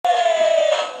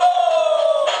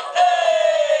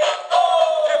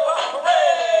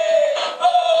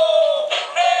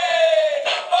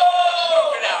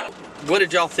what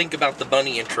did y'all think about the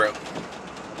bunny intro?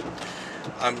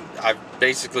 I've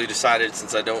basically decided,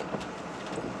 since I don't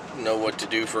know what to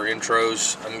do for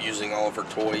intros, I'm using all of her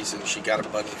toys, and she got a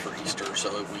bunny for Easter,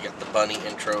 so we got the bunny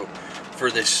intro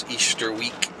for this Easter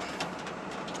week.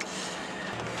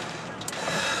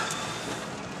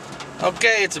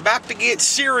 Okay, it's about to get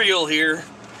serial here.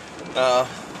 Got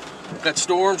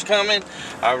storms coming.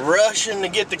 I'm rushing to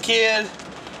get the kid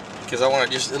because I want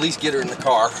to just at least get her in the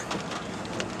car.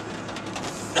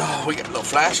 Oh, we got a little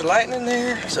flash of lightning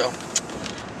there. So,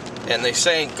 and they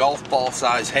say golf ball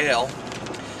size hail.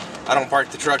 I don't park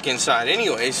the truck inside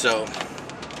anyway, so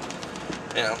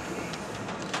you know,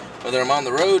 whether I'm on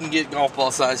the road and get golf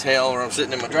ball size hail, or I'm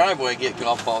sitting in my driveway and get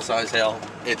golf ball size hail,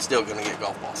 it's still gonna get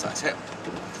golf ball size hail.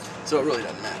 So it really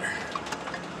doesn't matter.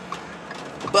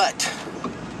 But,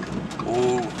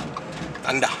 ooh,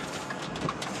 thunder.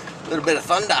 A little bit of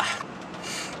thunder.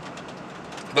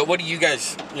 But what do you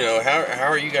guys, how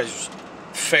are you guys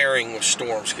faring with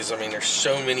storms? Because, I mean, there's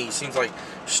so many, it seems like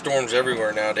storms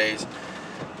everywhere nowadays.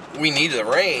 We need the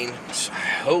rain. So I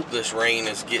hope this rain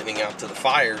is getting out to the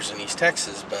fires in East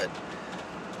Texas. But,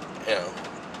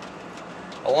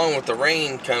 along with the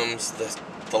rain comes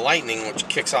the lightning, which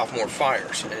kicks off more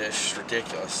fires. It's just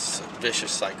ridiculous. It's a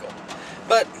vicious cycle.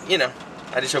 But,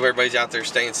 I just hope everybody's out there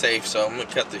staying safe. So I'm going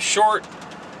to cut this short,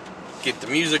 get the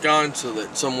music on so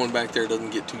that someone back there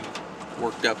doesn't get too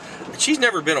worked up. She's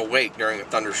never been awake during a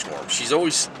thunderstorm. She's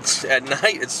always, at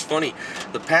night, it's funny,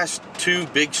 the past 2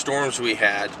 big storms we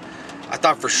had, I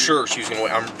thought for sure she was going to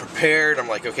wake. I'm prepared. I'm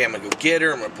like, okay, I'm going to go get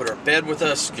her. I'm going to put her in bed with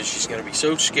us because she's going to be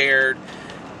so scared.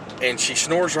 And she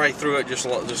snores right through it, just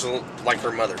like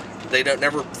her mother. They don't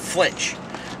never flinch.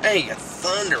 Hey,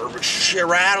 thunder,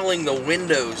 rattling the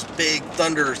windows, big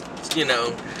thunder,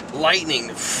 lightning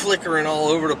flickering all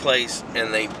over the place,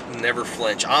 and they never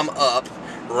flinch. I'm up,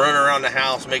 running around the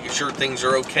house, making sure things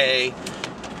are okay,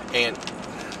 and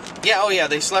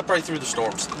they slept right through the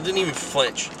storms. Didn't even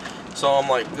flinch. So I'm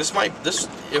like, this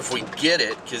if we get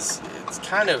it, because it's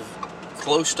kind of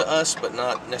close to us, but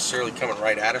not necessarily coming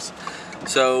right at us.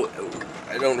 So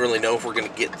I don't really know if we're going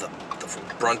to get the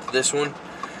brunt of this one.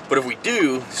 But if we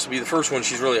do, this will be the first one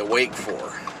she's really awake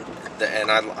for. And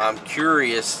I'm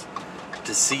curious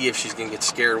to see if she's going to get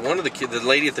scared. One of the kids, the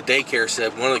lady at the daycare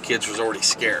said one of the kids was already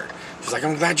scared. She's like,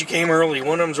 I'm glad you came early.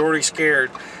 One of them's already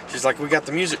scared. She's like, we got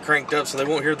the music cranked up so they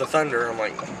won't hear the thunder. I'm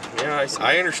like, yeah,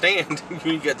 I understand.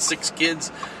 You got 6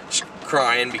 kids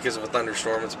crying because of a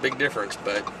thunderstorm. It's a big difference.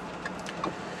 But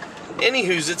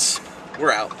anywho's,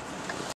 we're out.